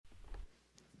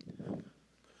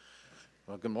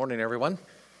Well, good morning, everyone.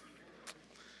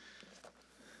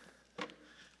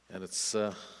 And it's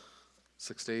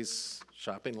 6 days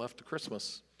shopping left to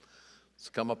Christmas. It's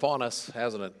come upon us,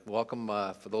 hasn't it? Welcome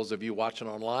for those of you watching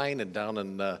online and down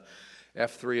in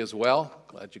F3 as well.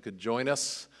 Glad you could join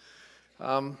us.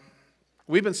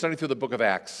 We've been studying through the book of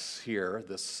Acts here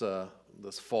this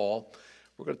fall.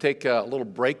 We're going to take a little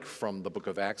break from the book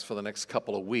of Acts for the next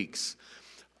couple of weeks.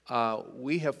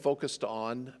 We have focused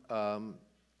on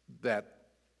that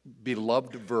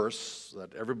beloved verse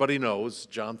that everybody knows,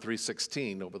 John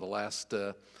 3:16, over the last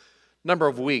number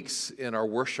of weeks in our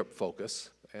worship focus,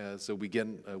 as we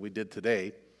did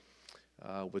today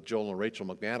with Joel and Rachel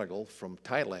McManigal from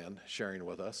Thailand sharing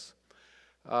with us.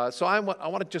 So I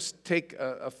want to just take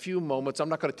a few moments. I'm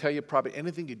not going to tell you probably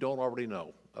anything you don't already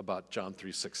know about John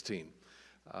 3:16,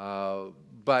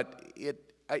 but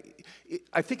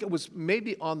I think it was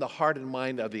maybe on the heart and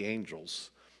mind of the angels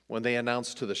when they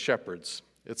announced to the shepherds.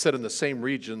 It said in the same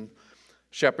region,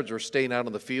 shepherds were staying out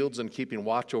in the fields and keeping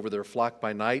watch over their flock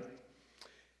by night.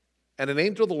 And an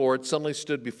angel of the Lord suddenly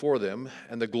stood before them,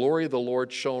 and the glory of the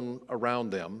Lord shone around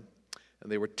them,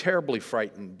 and they were terribly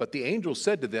frightened. But the angel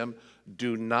said to them,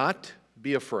 "Do not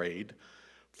be afraid,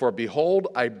 for behold,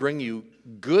 I bring you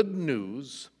good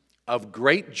news of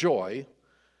great joy,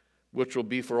 which will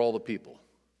be for all the people."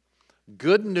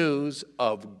 Good news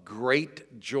of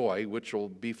great joy, which will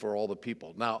be for all the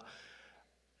people. Now,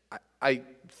 I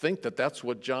think that's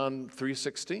what John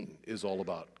 3:16 is all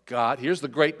about. God, here's the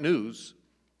great news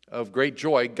of great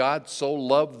joy. God so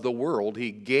loved the world,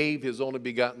 he gave his only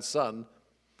begotten Son,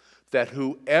 that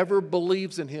whoever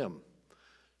believes in him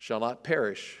shall not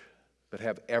perish, but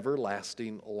have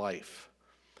everlasting life.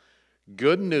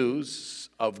 Good news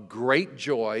of great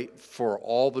joy for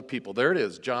all the people. There it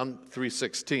is, John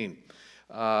 3:16.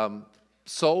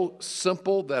 So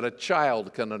simple that a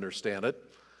child can understand it.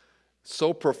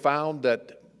 So profound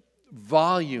that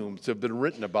volumes have been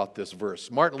written about this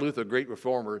verse. Martin Luther, a great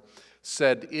reformer,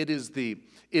 said it is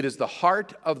the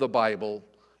heart of the Bible.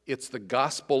 It's the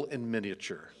gospel in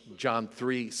miniature. John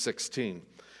 3:16.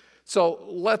 So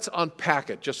let's unpack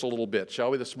it just a little bit,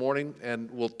 shall we, this morning? And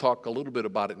we'll talk a little bit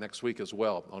about it next week as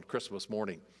well on Christmas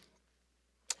morning.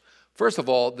 First of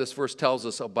all, this verse tells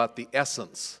us about the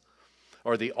essence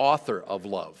or the author of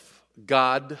love.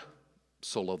 God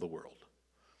so loved the world.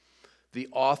 The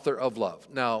author of love.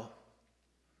 Now,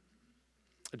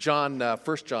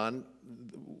 1 John,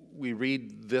 we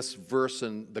read this verse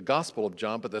in the Gospel of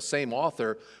John, but the same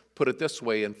author put it this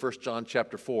way in 1 John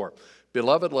chapter 4.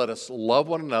 "Beloved, let us love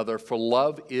one another, for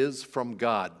love is from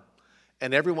God.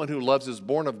 And everyone who loves is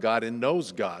born of God and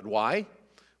knows God." Why?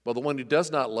 Well, the one who does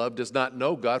not love does not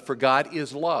know God, for God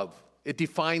is love. It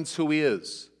defines who he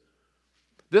is.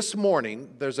 This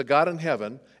morning, there's a God in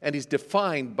heaven, and he's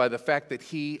defined by the fact that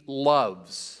he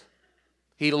loves.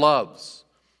 He loves.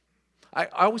 I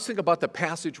always think about the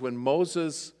passage when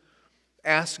Moses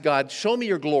asked God, "Show me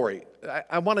your glory.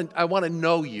 I want to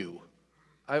know you.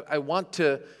 I want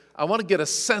to get a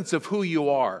sense of who you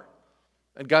are."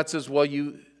 And God says, "Well,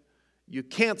 you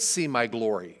can't see my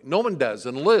glory. No one does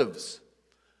and lives.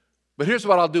 But here's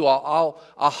what I'll do. I'll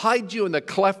hide you in the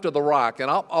cleft of the rock, and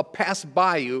I'll pass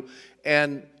by you,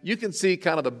 and you can see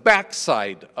kind of the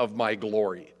backside of my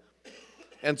glory."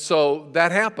 And so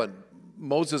that happened.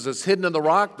 Moses is hidden in the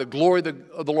rock. The glory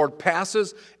of the Lord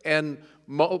passes, and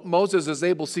Moses is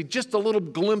able to see just a little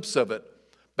glimpse of it.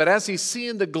 But as he's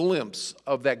seeing the glimpse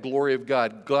of that glory of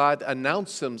God, God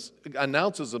announces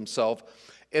himself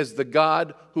as the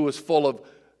God who is full of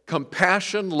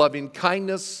compassion, loving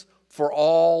kindness for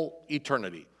all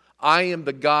eternity. I am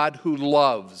the God who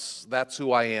loves. That's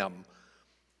who I am.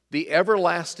 The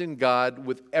everlasting God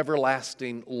with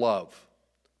everlasting love.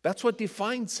 That's what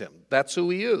defines him. That's who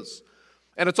he is.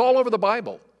 And it's all over the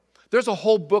Bible. There's a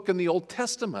whole book in the Old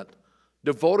Testament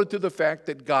devoted to the fact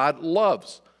that God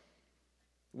loves,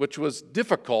 which was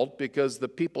difficult because the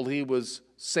people he was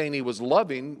saying he was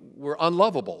loving were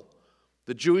unlovable,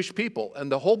 the Jewish people.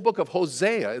 And the whole book of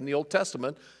Hosea in the Old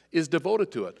Testament is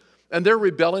devoted to it. And they're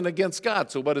rebelling against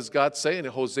God. So what does God say in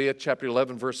Hosea chapter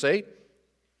 11, verse 8?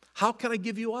 "How can I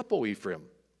give you up, O Ephraim?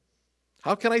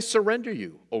 How can I surrender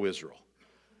you, O Israel?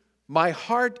 My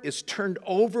heart is turned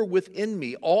over within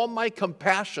me. All my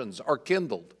compassions are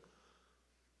kindled."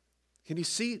 Can you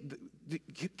see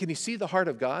the heart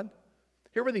of God?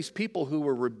 Here were these people who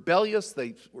were rebellious.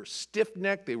 They were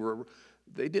stiff-necked. They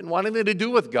didn't want anything to do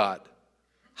with God.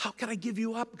 How can I give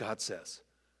you up, God says.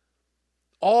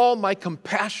 All my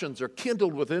compassions are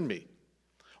kindled within me.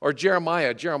 Or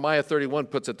Jeremiah 31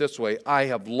 puts it this way: "I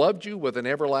have loved you with an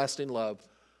everlasting love.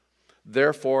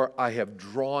 Therefore, I have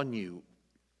drawn you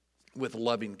with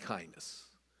loving kindness.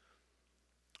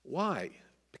 Why?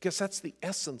 Because that's the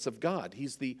essence of God.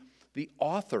 He's the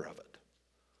author of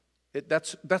it.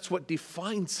 That's what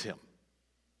defines him.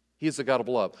 He is the God of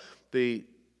love. The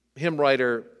hymn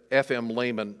writer F.M.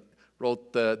 Lehman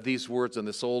wrote these words in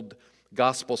this old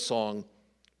gospel song: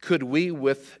 "Could we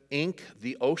with ink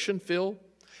the ocean fill,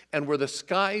 and were the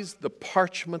skies the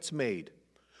parchments made,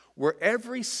 were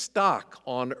every stalk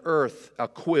on earth a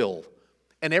quill,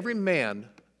 and every man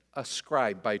a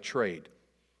scribe by trade,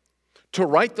 to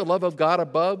write the love of God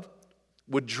above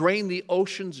would drain the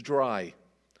oceans dry,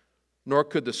 nor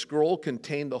could the scroll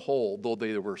contain the whole, though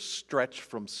they were stretched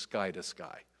from sky to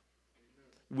sky."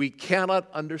 We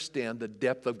cannot understand the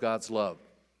depth of God's love,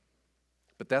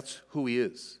 but that's who he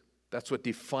is. That's what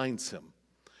defines him.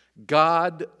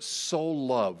 God so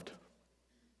loved.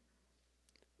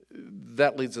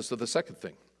 That leads us to the second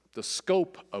thing, the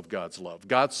scope of God's love.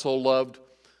 God so loved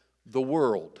the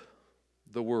world,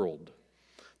 the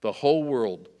whole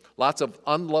world. Lots of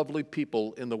unlovely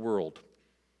people in the world.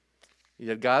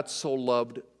 Yet God so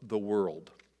loved the world.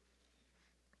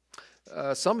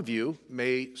 Some of you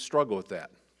may struggle with that.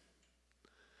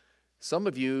 Some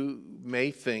of you may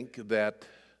think that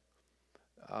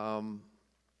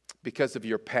because of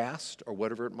your past or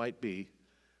whatever it might be.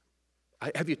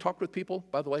 Have you talked with people,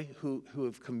 by the way, who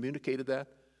have communicated that?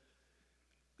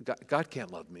 God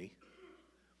can't love me.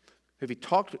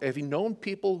 Have you known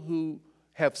people who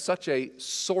have such a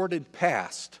sordid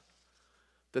past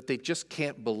that they just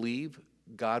can't believe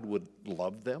God would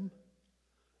love them?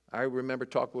 I remember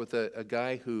talking with a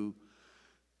guy who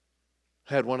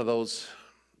had one of those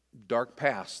dark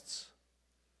pasts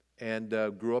and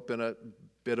grew up in a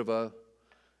bit of a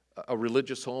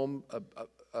religious home,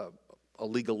 a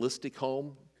legalistic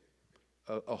home,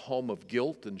 a home of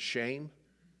guilt and shame.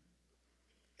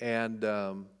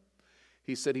 And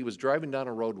he said he was driving down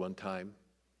a road one time,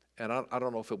 and I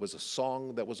don't know if it was a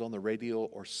song that was on the radio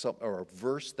or a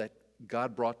verse that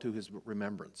God brought to his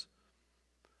remembrance,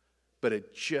 but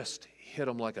it just hit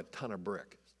him like a ton of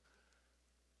brick.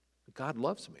 God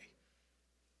loves me.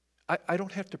 I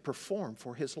don't have to perform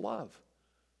for his love.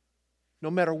 No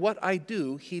matter what I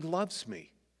do, he loves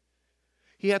me.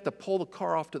 He had to pull the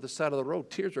car off to the side of the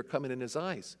road. Tears were coming in his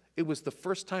eyes. It was the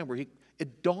first time where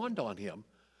it dawned on him,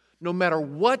 no matter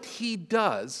what he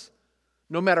does,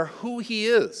 no matter who he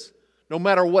is, no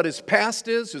matter what his past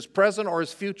is, his present, or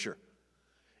his future,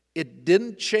 it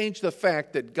didn't change the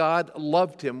fact that God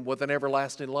loved him with an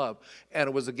everlasting love, and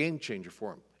it was a game changer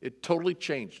for him. It totally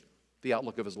changed the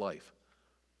outlook of his life.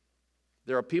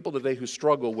 There are people today who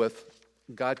struggle with,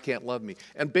 God can't love me.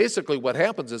 And basically what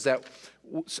happens is that,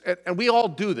 and we all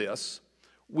do this,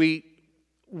 we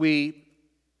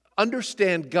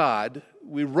understand God,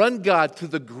 we run God through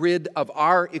the grid of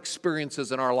our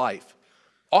experiences in our life.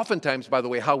 Oftentimes, by the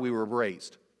way, how we were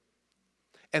raised.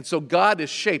 And so God is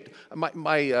shaped.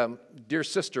 My dear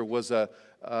sister was a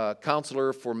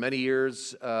counselor for many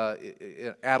years,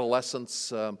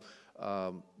 adolescence,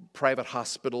 private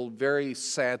hospital, very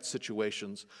sad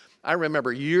situations. I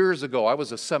remember years ago, I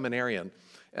was a seminarian,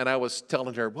 and I was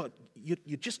telling her, "Well,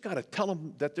 you just got to tell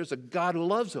them that there's a God who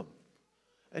loves them."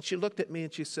 And she looked at me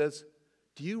and she says,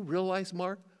 "Do you realize,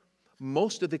 Mark,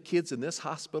 most of the kids in this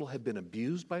hospital have been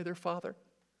abused by their father?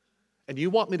 And you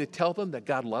want me to tell them that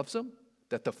God loves them?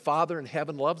 That the Father in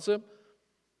heaven loves them?"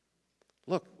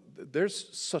 Look,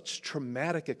 there's such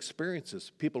traumatic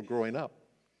experiences, people growing up.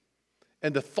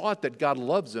 And the thought that God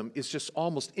loves them is just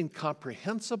almost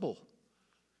incomprehensible.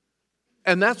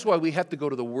 And that's why we have to go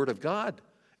to the Word of God.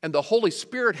 And the Holy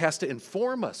Spirit has to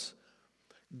inform us.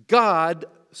 God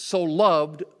so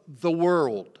loved the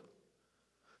world.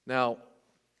 Now,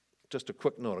 just a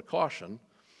quick note of caution.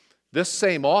 This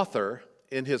same author,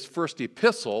 in his first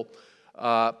epistle,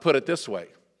 put it this way: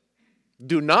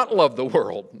 "Do not love the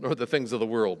world, nor the things of the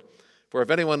world. For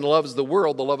if anyone loves the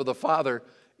world, the love of the Father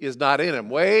is not in him."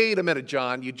 Wait a minute,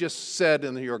 John. You just said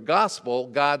in your gospel,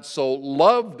 God so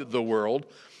loved the world.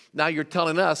 Now you're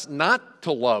telling us not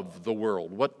to love the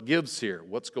world. What gives here?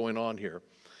 What's going on here?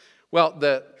 Well,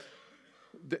 the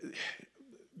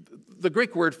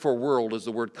Greek word for world is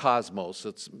the word cosmos.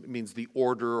 It means the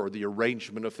order or the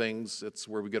arrangement of things. It's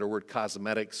where we get our word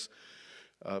cosmetics.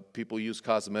 People use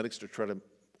cosmetics to try to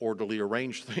orderly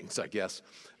arrange things, I guess.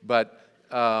 But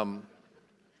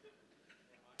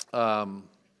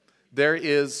there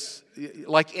is,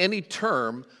 like any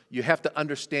term, you have to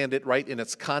understand it right in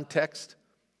its context.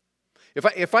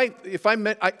 Let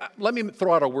me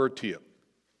throw out a word to you.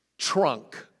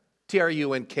 Trunk.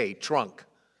 T-R-U-N-K, trunk.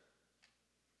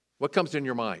 What comes in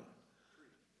your mind?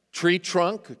 Tree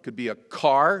trunk. It could be a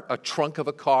car, a trunk of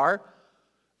a car.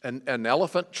 An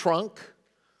elephant trunk,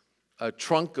 an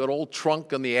old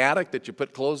trunk in the attic that you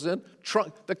put clothes in.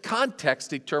 Trunk. The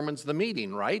context determines the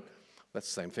meaning, right? That's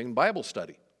the same thing in Bible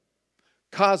study.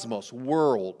 Cosmos,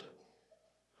 world.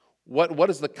 What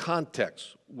is the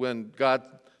context when God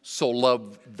so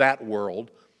loved that world?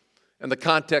 And the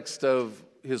context of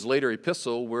his later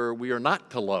epistle where we are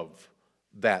not to love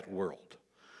that world.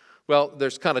 Well,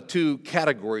 there's kind of two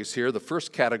categories here. The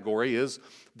first category is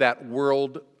that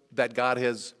world that God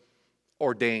has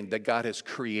ordained, that God has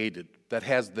created, that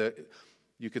has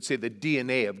you could say, the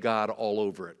DNA of God all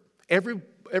over it.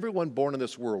 Everyone born in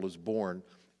this world is born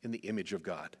in the image of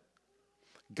God.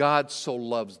 God so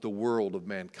loves the world of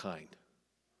mankind.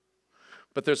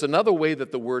 But there's another way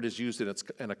that the word is used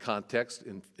in a context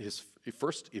in his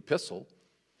first epistle,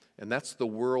 and that's the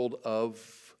world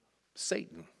of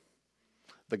Satan,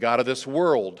 the god of this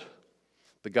world.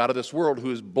 The god of this world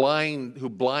who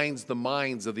blinds the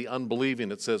minds of the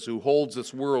unbelieving, it says, who holds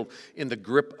this world in the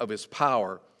grip of his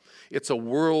power. It's a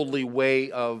worldly way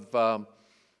of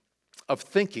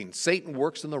thinking. Satan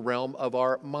works in the realm of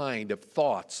our mind, of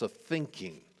thoughts, of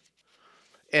thinking.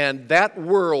 And that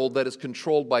world that is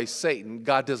controlled by Satan,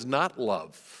 God does not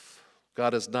love. God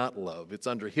does not love. It's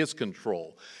under his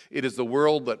control. It is the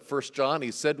world that 1 John, he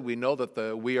said, we know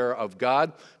that we are of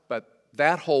God, but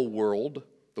that whole world,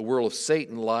 the world of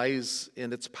Satan, lies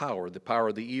in its power, the power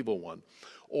of the evil one.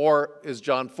 Or as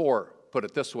John 4 put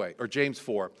it this way, or James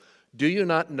 4, do you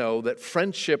not know that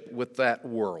friendship with that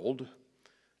world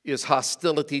is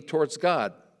hostility towards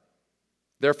God?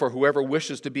 Therefore, whoever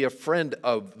wishes to be a friend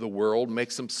of the world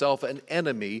makes himself an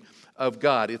enemy of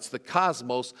God. It's the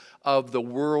cosmos of the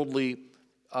worldly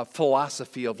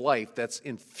philosophy of life that's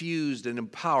infused and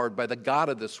empowered by the god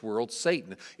of this world,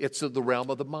 Satan. It's the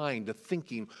realm of the mind, the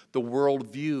thinking, the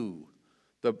world view,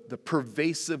 the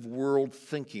pervasive world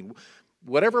thinking.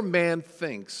 Whatever man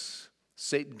thinks,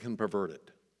 Satan can pervert it.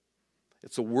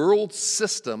 It's a world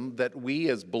system that we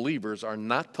as believers are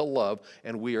not to love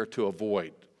and we are to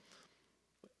avoid.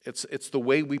 It's the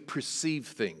way we perceive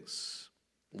things.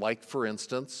 Like, for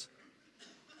instance,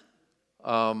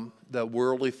 the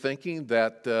worldly thinking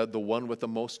that the one with the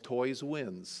most toys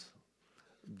wins.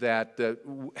 That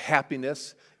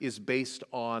happiness is based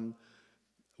on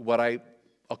what I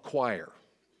acquire,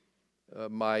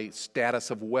 my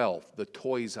status of wealth, the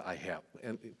toys I have.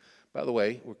 And by the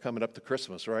way, we're coming up to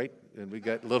Christmas, right? And we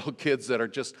got little kids that are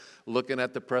just looking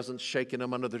at the presents, shaking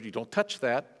them under their feet. Don't touch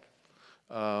that.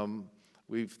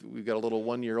 We've got a little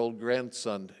 1-year-old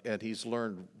grandson, and he's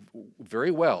learned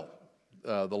very well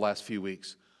the last few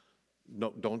weeks.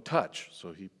 No, don't touch.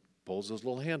 So he pulls his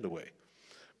little hand away.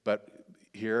 But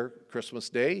here, Christmas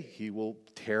Day, he will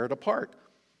tear it apart.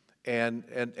 And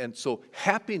so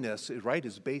happiness, right,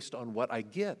 is based on what I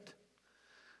get.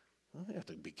 Well, I have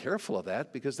to be careful of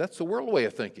that because that's the world way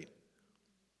of thinking.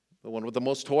 The one with the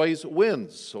most toys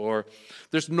wins, or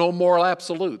there's no moral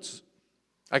absolutes.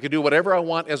 I can do whatever I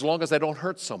want as long as I don't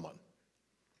hurt someone.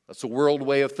 That's the world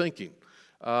way of thinking.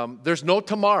 There's no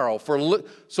tomorrow.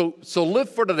 So live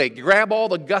for today. Grab all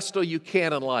the gusto you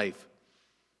can in life.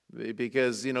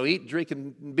 Because, eat, drink,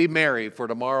 and be merry, for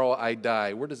tomorrow I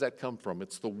die. Where does that come from?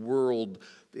 It's the world.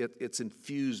 It's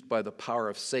infused by the power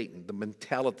of Satan, the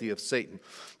mentality of Satan.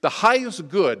 The highest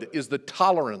good is the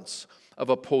tolerance of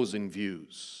opposing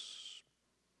views.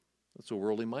 That's a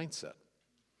worldly mindset.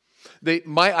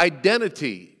 My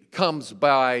identity comes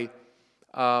by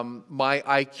my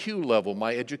IQ level,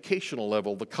 my educational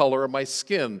level, the color of my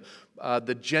skin,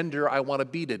 the gender I want to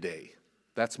be today.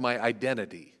 That's my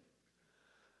identity.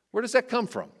 Where does that come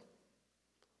from?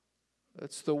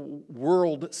 It's the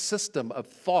world system of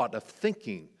thought, of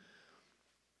thinking.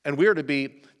 And we are to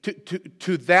be,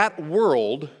 to that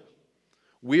world,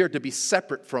 we are to be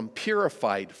separate from,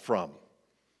 purified from.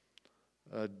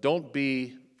 Don't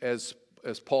be, as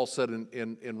Paul said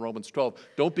in Romans 12,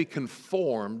 don't be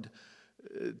conformed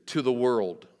to the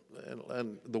world.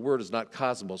 And the word is not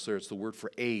cosmos there, it's the word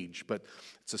for age, but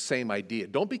it's the same idea.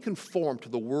 Don't be conformed to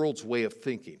the world's way of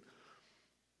thinking.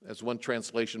 As one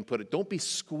translation put it, don't be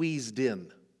squeezed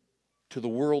in to the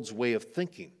world's way of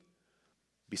thinking.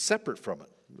 Be separate from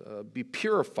it. Be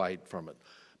purified from it.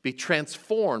 Be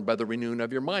transformed by the renewing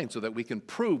of your mind so that we can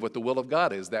prove what the will of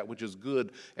God is, that which is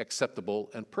good,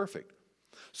 acceptable, and perfect.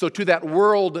 So to that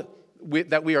world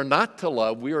that we are not to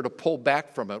love, we are to pull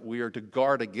back from it. We are to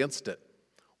guard against it.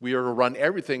 We are to run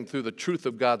everything through the truth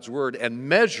of God's word and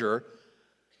measure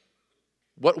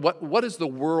what is the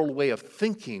world way of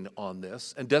thinking on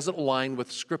this, and does it align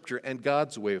with Scripture and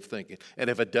God's way of thinking?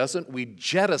 And if it doesn't, we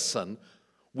jettison,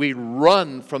 we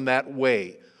run from that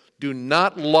way. Do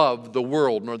not love the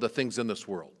world nor the things in this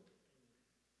world.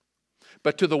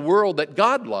 But to the world that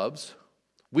God loves,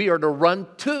 we are to run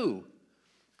to.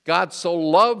 God so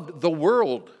loved the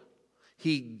world,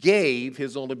 he gave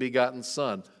his only begotten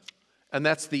Son. And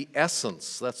that's the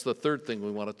essence. That's the third thing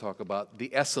we want to talk about,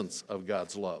 the essence of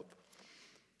God's love.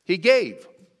 He gave.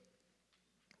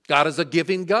 God is a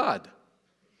giving God.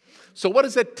 So what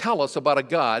does it tell us about a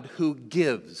God who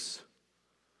gives?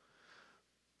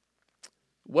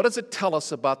 What does it tell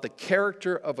us about the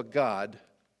character of a God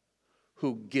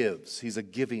who gives? He's a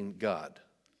giving God.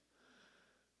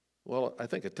 Well, I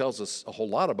think it tells us a whole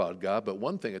lot about God, but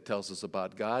one thing it tells us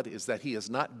about God is that he is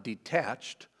not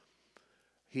detached.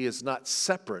 He is not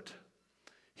separate.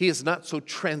 He is not so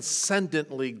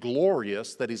transcendently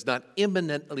glorious that he's not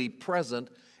immanently present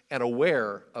and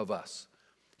aware of us.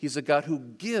 He's a God who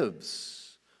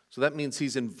gives. So that means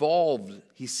he's involved.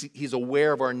 He's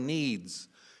aware of our needs.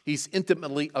 He's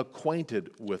intimately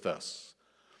acquainted with us.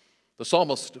 The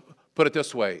psalmist put it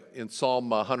this way in Psalm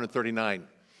 139.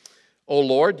 O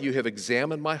Lord, you have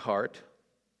examined my heart.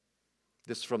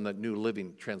 This is from the New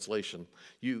Living Translation.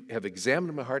 You have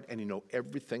examined my heart and you know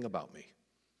everything about me.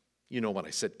 You know when I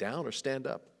sit down or stand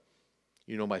up.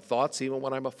 You know my thoughts even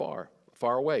when I'm far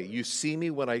away. You see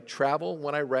me when I travel,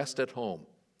 when I rest at home.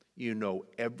 You know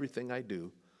everything I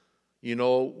do. You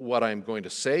know what I'm going to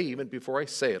say even before I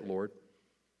say it, Lord.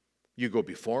 You go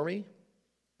before me.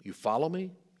 You follow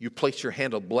me. You place your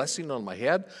hand of blessing on my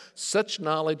head. Such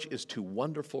knowledge is too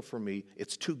wonderful for me.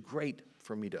 It's too great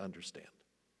for me to understand.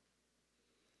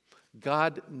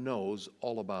 God knows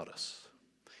all about us.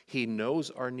 He knows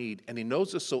our need, and he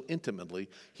knows us so intimately,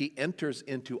 he enters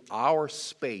into our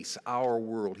space, our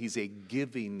world. He's a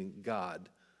giving God.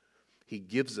 He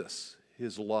gives us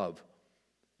his love.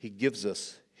 He gives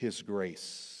us his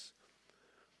grace.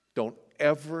 Don't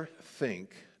ever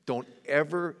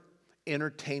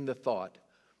entertain the thought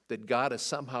that God is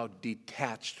somehow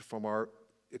detached from our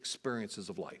experiences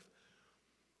of life.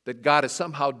 That God is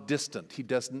somehow distant. He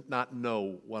does not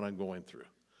know what I'm going through.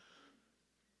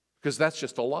 Because that's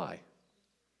just a lie.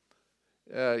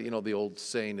 The old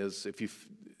saying is, if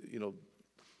you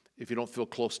don't feel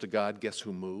close to God, guess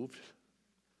who moved?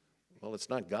 Well, it's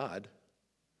not God.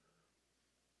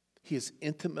 He is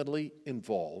intimately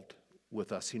involved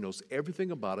with us. He knows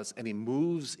everything about us, and he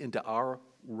moves into our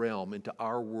realm, into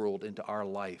our world, into our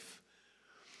life.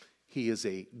 He is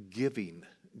a giving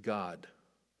God,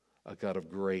 a God of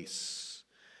grace.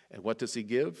 And what does he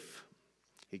give?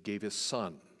 He gave his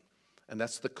Son. And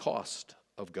that's the cost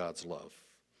of God's love.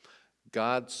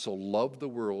 God so loved the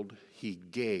world, he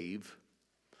gave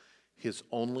his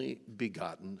only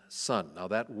begotten Son. Now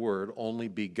that word, only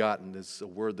begotten, is a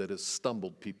word that has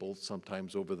stumbled people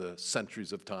sometimes over the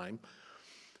centuries of time.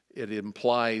 It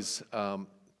implies,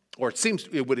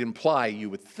 it would imply, you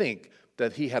would think,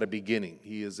 that he had a beginning.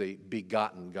 He is a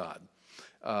begotten God.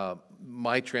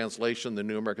 My translation, the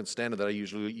New American Standard that I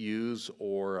usually use,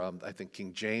 or I think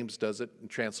King James does it and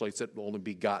translates it only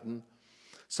begotten.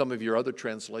 Some of your other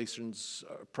translations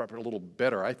are probably a little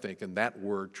better, I think, and that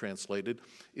word translated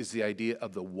is the idea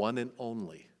of the one and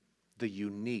only, the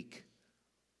unique,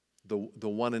 the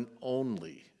one and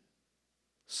only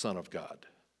Son of God.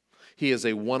 He is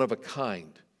a one of a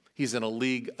kind. He's in a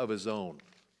league of his own.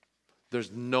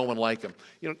 There's no one like him.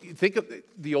 Think of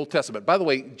the Old Testament. By the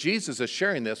way, Jesus is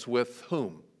sharing this with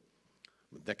whom?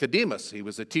 Nicodemus. He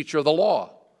was a teacher of the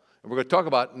law. And we're going to talk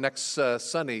about next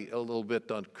Sunday a little bit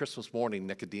on Christmas morning,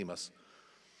 Nicodemus.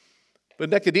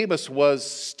 But Nicodemus was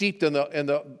steeped in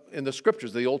the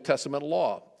scriptures, the Old Testament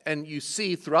law. And you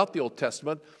see throughout the Old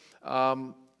Testament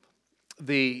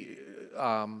the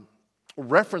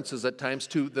references at times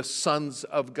to the sons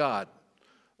of God.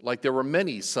 Like there were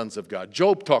many sons of God.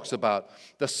 Job talks about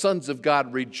the sons of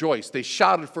God rejoiced. They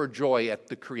shouted for joy at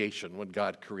the creation when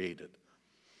God created.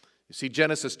 You see,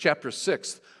 Genesis chapter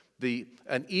 6,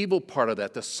 an evil part of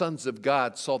that, the sons of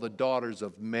God saw the daughters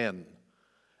of men,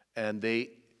 and they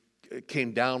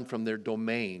came down from their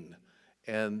domain,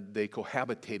 and they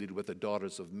cohabitated with the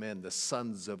daughters of men, the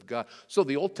sons of God. So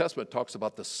the Old Testament talks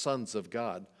about the sons of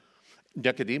God.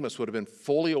 Nicodemus would have been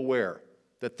fully aware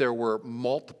that there were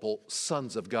multiple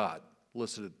sons of God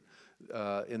listed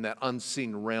in that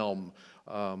unseen realm.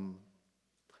 And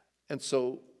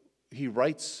so he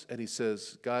writes and he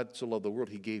says, God so loved the world,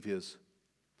 he gave his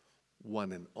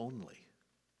one and only,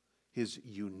 his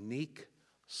unique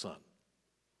Son,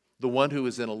 the one who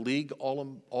is in a league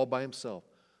all by himself.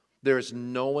 There is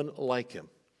no one like him.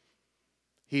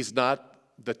 He's not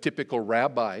the typical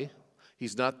rabbi.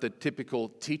 He's not the typical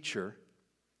teacher.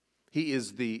 He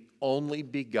is the only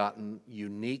begotten,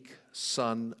 unique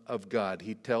Son of God.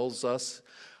 He tells us,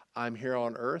 I'm here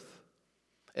on earth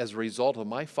as a result of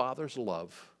my Father's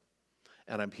love,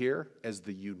 And I'm here as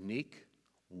the unique,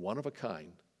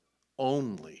 one-of-a-kind,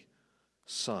 only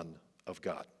Son of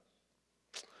God.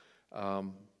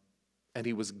 And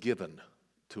he was given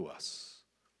to us.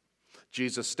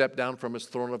 Jesus stepped down from his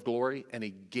throne of glory and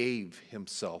he gave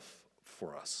himself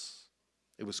for us.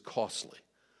 It was costly.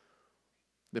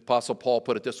 The Apostle Paul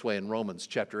put it this way in Romans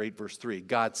chapter 8, verse 3.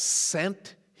 God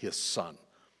sent his Son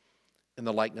in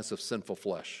the likeness of sinful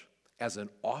flesh as an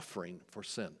offering for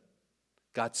sin.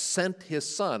 God sent his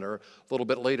Son, or a little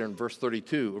bit later in verse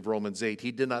 32 of Romans 8,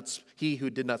 he who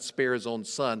did not spare his own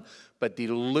Son, but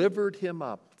delivered him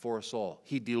up for us all.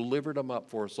 He delivered him up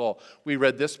for us all. We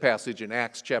read this passage in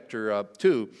Acts chapter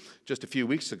 2 just a few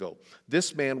weeks ago.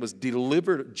 This man was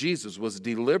delivered, Jesus was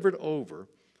delivered over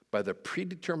by the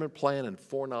predetermined plan and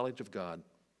foreknowledge of God,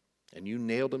 and you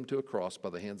nailed him to a cross by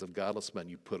the hands of godless men.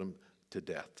 You put him to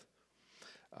death.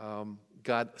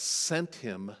 God sent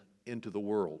him into the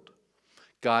world.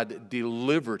 God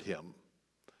delivered him.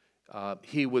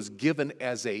 He was given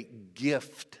as a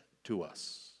gift to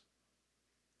us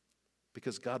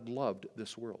because God loved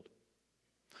this world.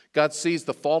 God sees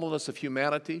the fallenness of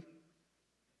humanity,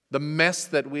 the mess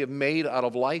that we have made out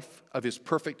of life, of his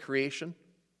perfect creation,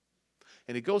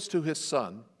 and he goes to his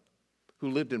Son, who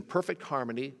lived in perfect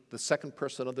harmony, the second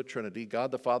person of the Trinity, God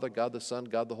the Father, God the Son,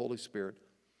 God the Holy Spirit,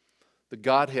 the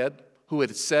Godhead, who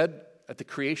had said at the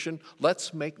creation,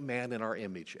 let's make man in our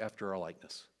image, after our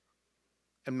likeness.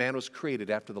 And man was created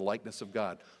after the likeness of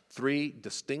God. Three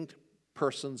distinct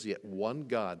persons, yet one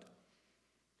God.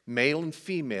 Male and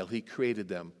female, he created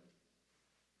them.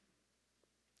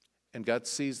 And God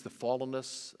sees the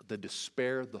fallenness, the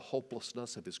despair, the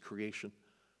hopelessness of his creation,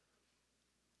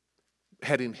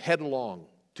 heading headlong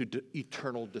to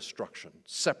eternal destruction,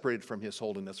 separated from his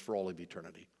holiness for all of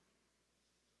eternity.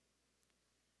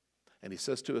 And he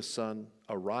says to his Son,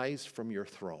 arise from your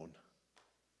throne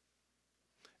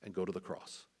and go to the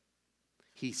cross.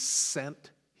 He sent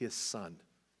his Son.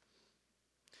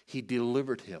 He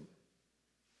delivered him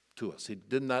to us. He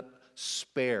did not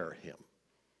spare him,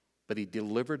 but he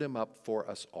delivered him up for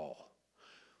us all.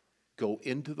 Go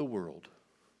into the world.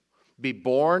 Be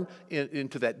born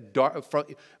into that dark,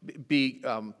 be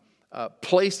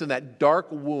placed in that dark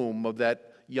womb of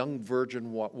that young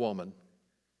virgin woman,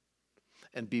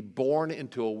 and be born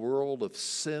into a world of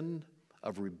sin,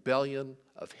 of rebellion,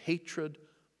 of hatred,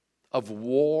 of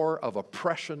war, of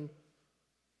oppression,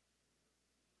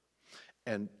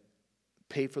 and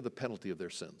pay for the penalty of their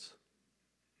sins.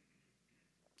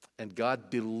 And God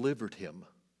delivered him.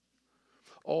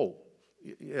 Oh,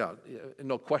 yeah,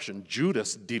 no question.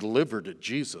 Judas delivered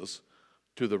Jesus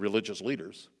to the religious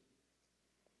leaders,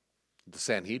 the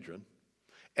Sanhedrin.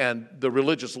 And the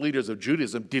religious leaders of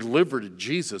Judaism delivered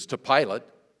Jesus to Pilate.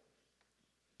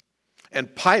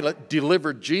 And Pilate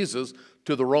delivered Jesus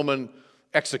to the Roman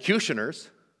executioners.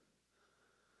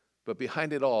 But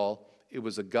behind it all, it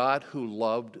was a God who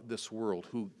loved this world,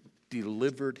 who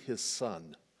delivered his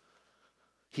Son.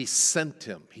 He sent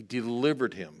him. He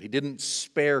delivered him. He didn't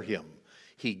spare him.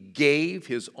 He gave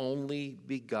his only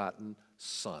begotten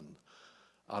Son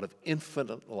out of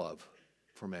infinite love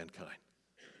for mankind.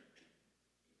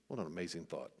 What an amazing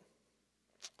thought.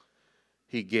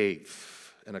 He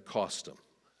gave, and it cost him.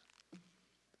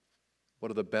 What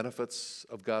are the benefits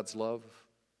of God's love?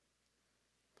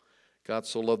 God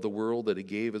so loved the world that he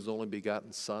gave his only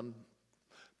begotten Son,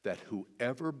 that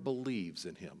whoever believes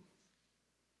in him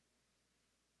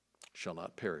shall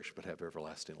not perish but have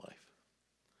everlasting life.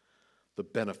 The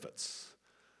benefits.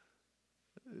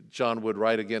 John would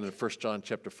write again in 1 John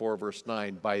chapter 4, verse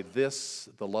 9, by this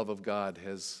the love of God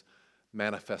has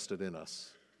manifested in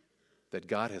us, that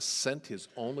God has sent his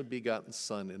only begotten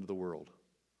Son into the world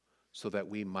so that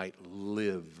we might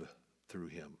live through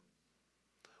him.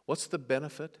 What's the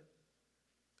benefit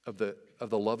of the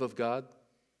love of God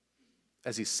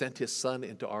as he sent his Son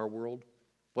into our world?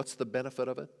 What's the benefit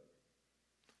of it?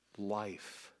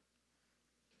 Life.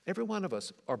 Every one of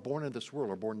us are born in this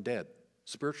world, are born dead,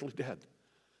 spiritually dead.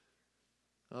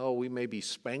 Oh, we may be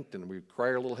spanked and we cry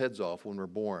our little heads off when we're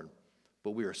born,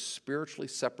 but we are spiritually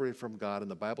separated from God, and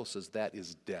the Bible says that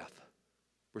is death.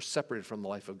 We're separated from the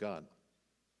life of God.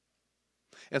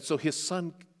 And so his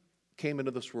Son came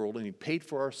into this world and he paid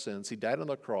for our sins. He died on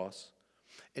the cross,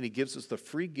 and he gives us the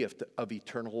free gift of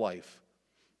eternal life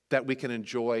that we can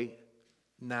enjoy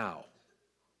now,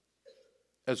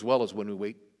 as well as when we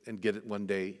wait and get it one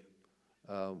day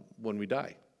when we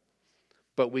die.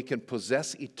 But we can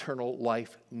possess eternal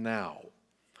life now.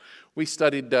 We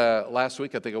studied last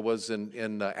week, I think it was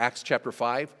in Acts chapter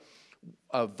 5,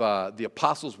 of the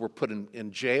apostles were put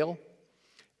in jail,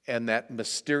 and that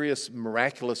mysterious,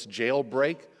 miraculous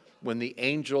jailbreak when the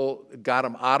angel got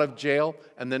him out of jail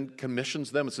and then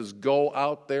commissions them and says, go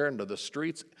out there into the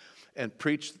streets and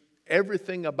preach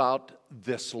everything about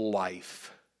this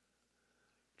life.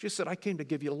 Jesus said, I came to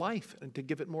give you life and to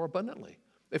give it more abundantly.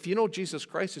 If you know Jesus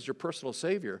Christ is your personal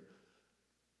Savior,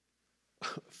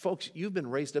 folks, you've been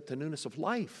raised up to newness of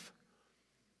life.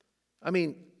 I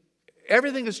mean,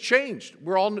 everything has changed.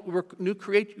 We're new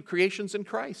creations in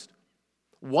Christ.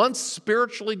 Once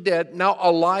spiritually dead, now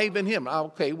alive in Him.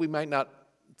 Okay, we might not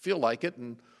feel like it,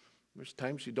 and there's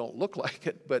times you don't look like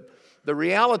it, but the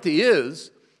reality is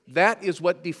that is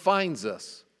what defines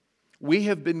us. We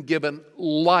have been given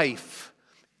life.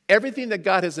 Everything that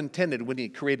God has intended when He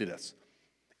created us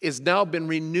is now been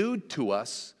renewed to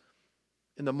us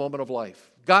in the moment of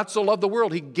life. God so loved the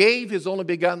world, He gave His only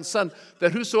begotten Son,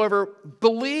 that whosoever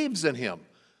believes in Him.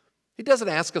 He doesn't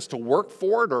ask us to work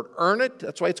for it or earn it.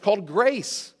 That's why it's called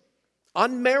grace.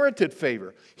 Unmerited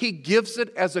favor. He gives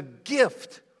it as a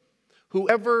gift.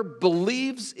 Whoever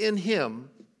believes in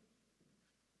Him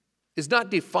is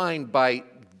not defined by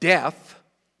death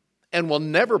and will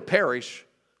never perish,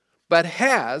 but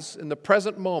has, in the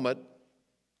present moment,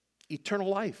 eternal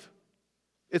life.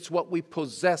 It's what we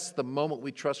possess the moment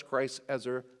we trust Christ as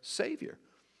our Savior.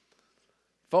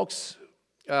 Folks,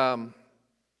 that's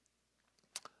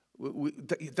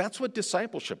what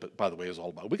discipleship, by the way, is all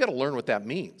about. We've got to learn what that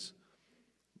means.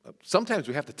 Sometimes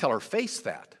we have to tell our face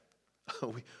that.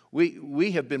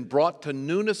 We have been brought to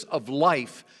newness of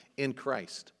life in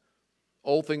Christ.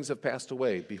 Old things have passed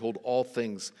away. Behold, all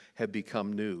things have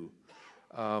become new.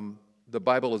 The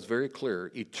Bible is very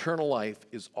clear. Eternal life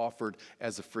is offered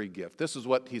as a free gift. This is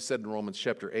what He said in Romans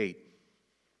chapter 8.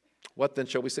 What then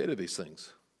shall we say to these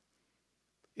things?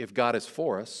 If God is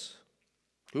for us,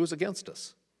 who is against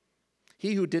us?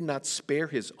 He who did not spare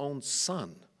His own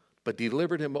Son, but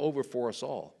delivered Him over for us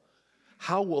all,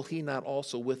 how will He not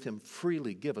also with Him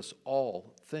freely give us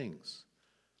all things?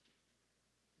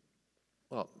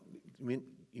 Well, you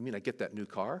mean I get that new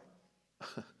car?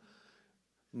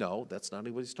 No, that's not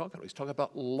what He's talking about. He's talking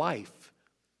about life.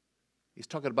 He's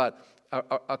talking about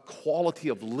a quality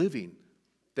of living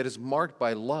that is marked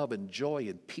by love and joy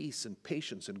and peace and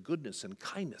patience and goodness and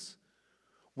kindness,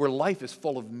 where life is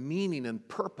full of meaning and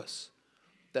purpose,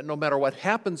 that no matter what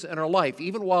happens in our life,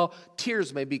 even while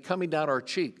tears may be coming down our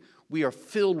cheek, we are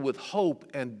filled with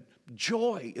hope and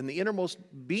joy in the innermost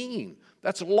being.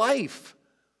 That's life.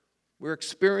 We're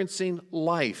experiencing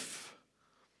life.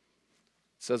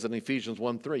 It says in Ephesians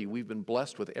 1:3, we've been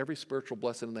blessed with every spiritual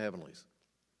blessing in the heavenlies.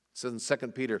 It says in 2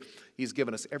 Peter, He's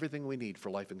given us everything we need for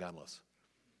life and godliness.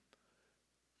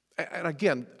 And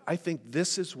again, I think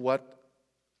this is what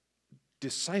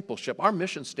discipleship, our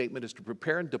mission statement is to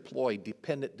prepare and deploy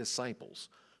dependent disciples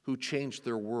who change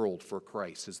their world for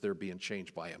Christ as they're being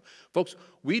changed by Him. Folks,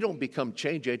 we don't become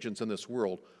change agents in this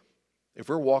world if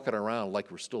we're walking around like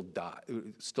we're still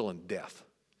in death.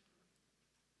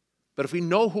 But if we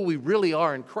know who we really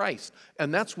are in Christ,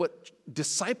 and that's what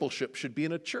discipleship should be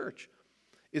in a church,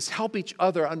 is help each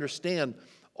other understand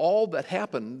all that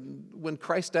happened when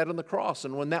Christ died on the cross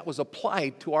and when that was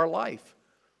applied to our life.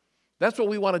 That's what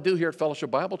we want to do here at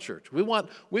Fellowship Bible Church. We want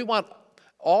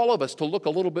all of us to look a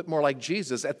little bit more like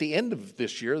Jesus at the end of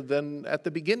this year than at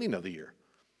the beginning of the year.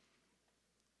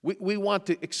 We want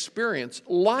to experience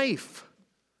life.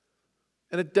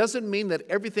 And it doesn't mean that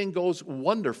everything goes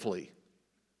wonderfully.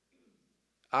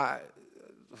 I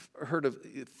heard of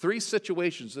 3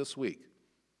 situations this week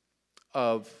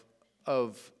of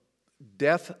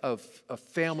death of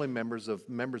family members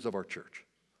of our church.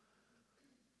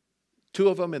 2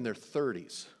 of them in their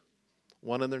 30s,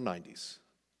 1 in their 90s.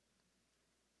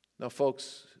 Now,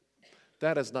 folks,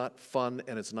 that is not fun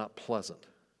and it's not pleasant.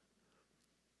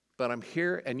 But I'm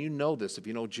here, and you know this if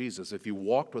you know Jesus, if you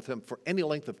walked with Him for any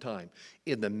length of time,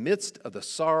 in the midst of the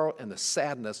sorrow and the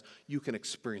sadness, you can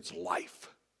experience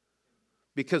life.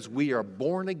 Because we are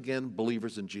born-again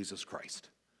believers in Jesus Christ.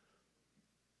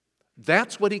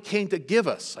 That's what He came to give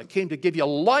us. I came to give you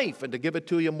life and to give it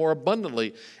to you more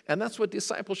abundantly. And that's what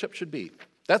discipleship should be.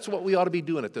 That's what we ought to be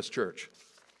doing at this church.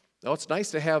 Now, it's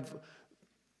nice to have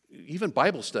even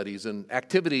Bible studies and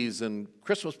activities and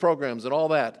Christmas programs and all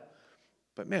that.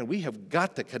 But man, we have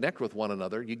got to connect with one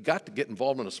another. You've got to get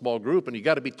involved in a small group, and you've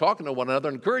got to be talking to one another,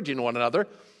 encouraging one another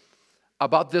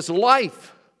about this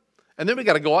life. And then we've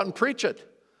got to go out and preach it.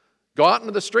 Go out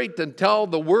into the street and tell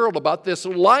the world about this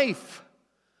life.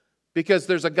 Because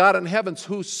there's a God in heavens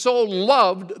who so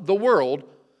loved the world,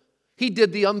 He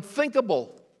did the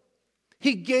unthinkable.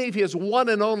 He gave His one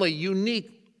and only,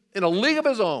 unique, in a league of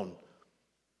His own.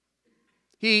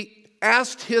 He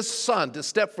asked His Son to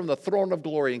step from the throne of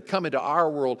glory and come into our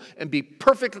world and be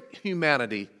perfect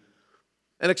humanity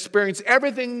and experience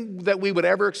everything that we would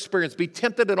ever experience. Be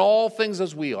tempted in all things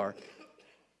as we are.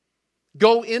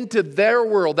 Go into their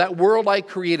world, that world I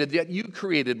created, that you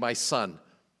created, my son.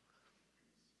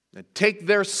 And take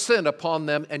their sin upon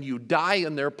them, and you die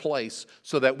in their place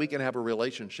so that we can have a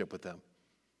relationship with them.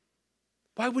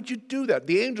 Why would you do that?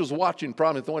 The angel's watching,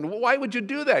 probably going, well, why would you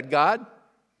do that, God?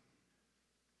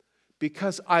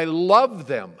 Because I love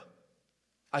them.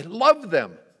 I love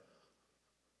them.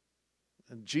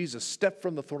 And Jesus stepped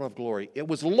from the throne of glory. It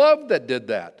was love that did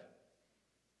that.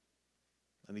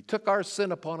 And he took our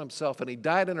sin upon himself and he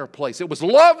died in our place. It was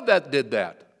love that did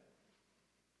that.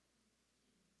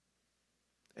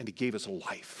 And he gave us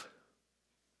life.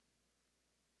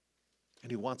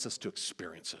 And he wants us to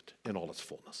experience it in all its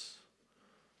fullness.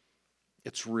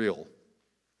 It's real.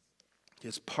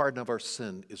 His pardon of our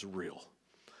sin is real.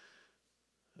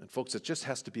 And folks, it just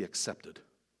has to be accepted.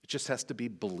 It just has to be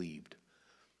believed.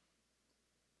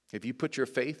 If you put your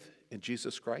faith in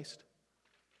Jesus Christ,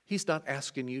 he's not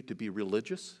asking you to be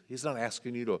religious. He's not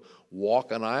asking you to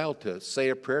walk an aisle, to say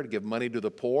a prayer, to give money to the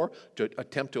poor, to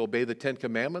attempt to obey the Ten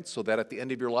Commandments so that at the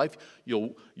end of your life,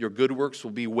 your good works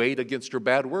will be weighed against your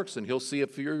bad works and he'll see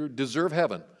if you deserve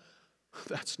heaven.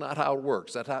 That's not how it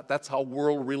works. That's how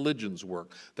world religions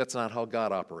work. That's not how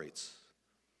God operates.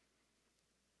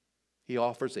 He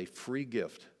offers a free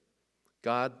gift.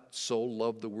 God so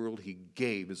loved the world, he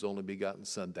gave his only begotten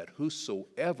Son, that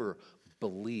whosoever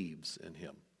believes in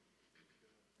him.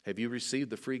 Have you received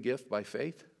the free gift by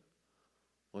faith?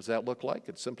 What does that look like?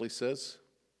 It simply says,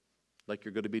 like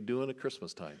you're going to be doing at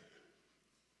Christmas time.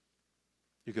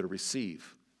 You're going to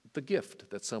receive the gift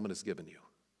that someone has given you.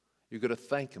 You're going to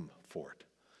thank him for it.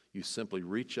 You simply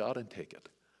reach out and take it.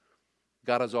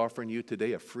 God is offering you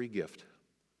today a free gift,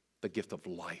 the gift of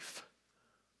life,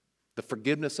 the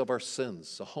forgiveness of our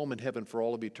sins, a home in heaven for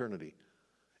all of eternity,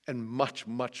 and much,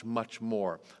 much, much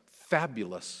more.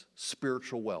 Fabulous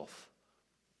spiritual wealth,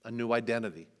 a new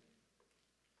identity.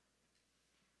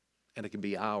 And it can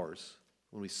be ours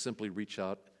when we simply reach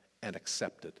out and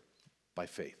accept it by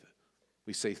faith.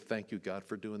 We say, thank you, God,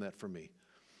 for doing that for me.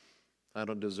 I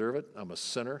don't deserve it. I'm a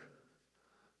sinner,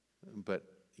 but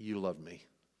you love me.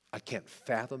 I can't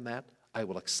fathom that. I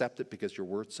will accept it because your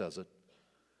word says it,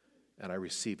 and I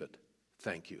receive it.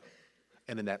 Thank you.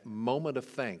 And in that moment of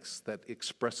thanks that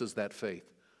expresses that faith,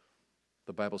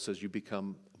 the Bible says you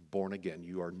become born again.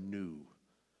 You are new.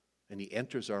 And he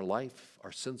enters our life,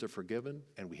 our sins are forgiven,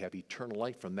 and we have eternal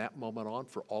life from that moment on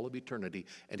for all of eternity,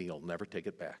 and he'll never take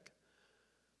it back.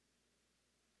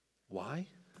 Why?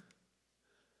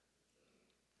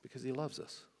 Because he loves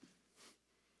us.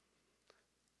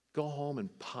 Go home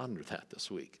and ponder that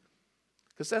this week,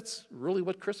 because that's really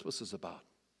what Christmas is about.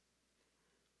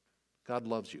 God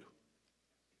loves you.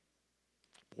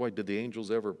 Boy, did the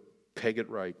angels ever peg it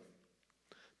right.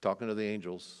 Talking to the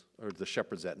angels, or the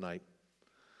shepherds that night,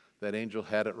 that angel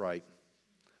had it right.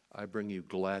 I bring you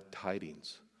glad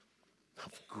tidings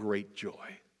of great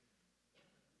joy.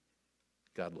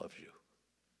 God loves you.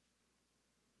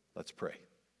 Let's pray.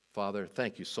 Father,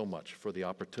 thank you so much for the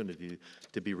opportunity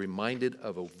to be reminded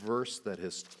of a verse that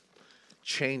has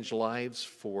changed lives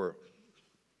for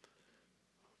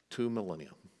 2 millennia.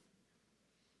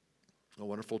 A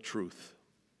wonderful truth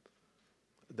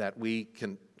that we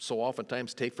can so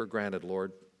oftentimes take for granted,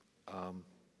 Lord,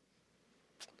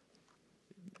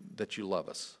 that you love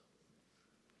us.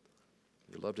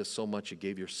 You loved us so much you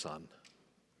gave your Son.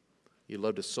 You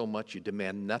loved us so much you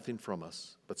demand nothing from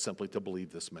us but simply to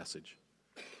believe this message.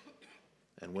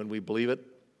 And when we believe it,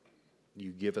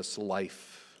 you give us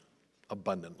life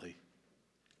abundantly.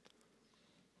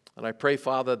 And I pray,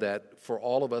 Father, that for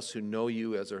all of us who know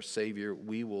you as our Savior,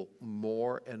 we will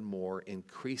more and more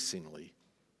increasingly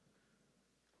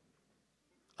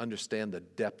understand the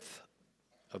depth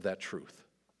of that truth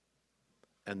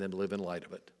and then live in light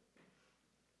of it.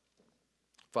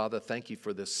 Father, thank you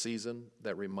for this season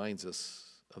that reminds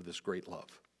us of this great love.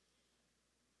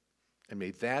 And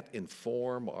may that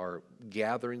inform our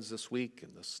gatherings this week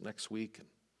and this next week. And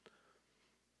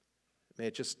may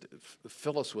it just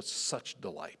fill us with such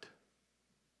delight.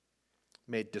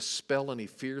 May it dispel any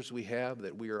fears we have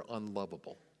that we are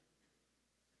unlovable.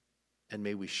 And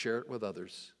may we share it with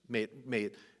others. May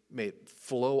it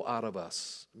flow out of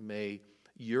us. May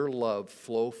your love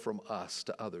flow from us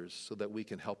to others so that we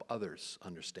can help others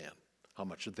understand how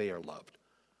much they are loved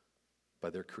by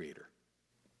their Creator.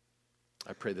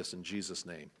 I pray this in Jesus'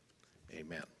 name.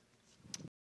 Amen.